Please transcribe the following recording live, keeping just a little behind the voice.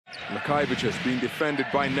Lukajevich has been defended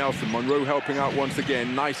by Nelson. Monroe helping out once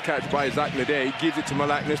again. Nice catch by LeDay. Gives it to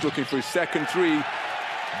Malaknis, looking for his second three.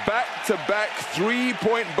 Back-to-back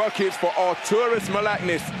three-point buckets for Arturas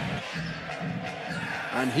Malaknis.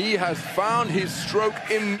 And he has found his stroke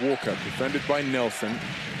in Walker, defended by Nelson.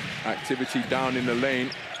 Activity down in the lane.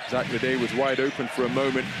 LeDay was wide open for a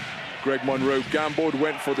moment. Greg Monroe gambled,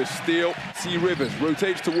 went for the steal. C. Rivers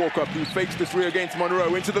rotates to Walker, who fakes the three against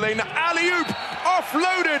Monroe. Into the lane, alley-oop,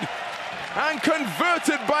 offloaded and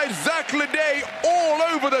converted by LeDay all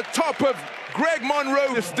over the top of Greg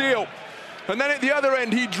Monroe. The steal. And then at the other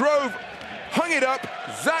end, he drove, hung it up.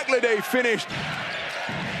 LeDay finished.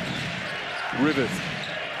 Rivers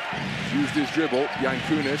used his dribble.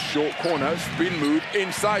 Yankunas, short corner, spin move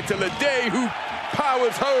inside to LeDay, who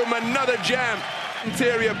powers home another jam.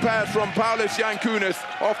 Interior pass from Paulus Yankunas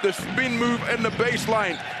off the spin move and the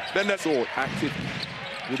baseline. Then that's all active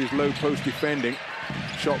with his low post defending.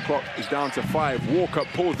 Shot clock is down to 5. Walker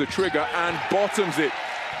pulls the trigger and bottoms it.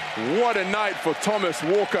 What a night for Thomas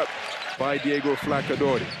Walker by Diego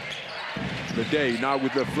Flacadori. LeDay now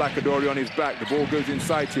with the Flacadori on his back. The ball goes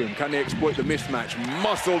inside to him. Can they exploit the mismatch?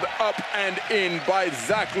 Muscled up and in by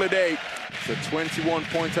LeDay. It's a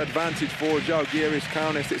 21-point advantage for Zalgiris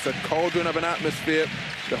Kaunas. It's a cauldron of an atmosphere.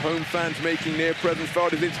 The home fans making their presence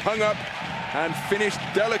felt as it's hung up and finished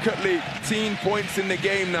delicately. 18 points in the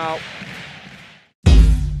game now.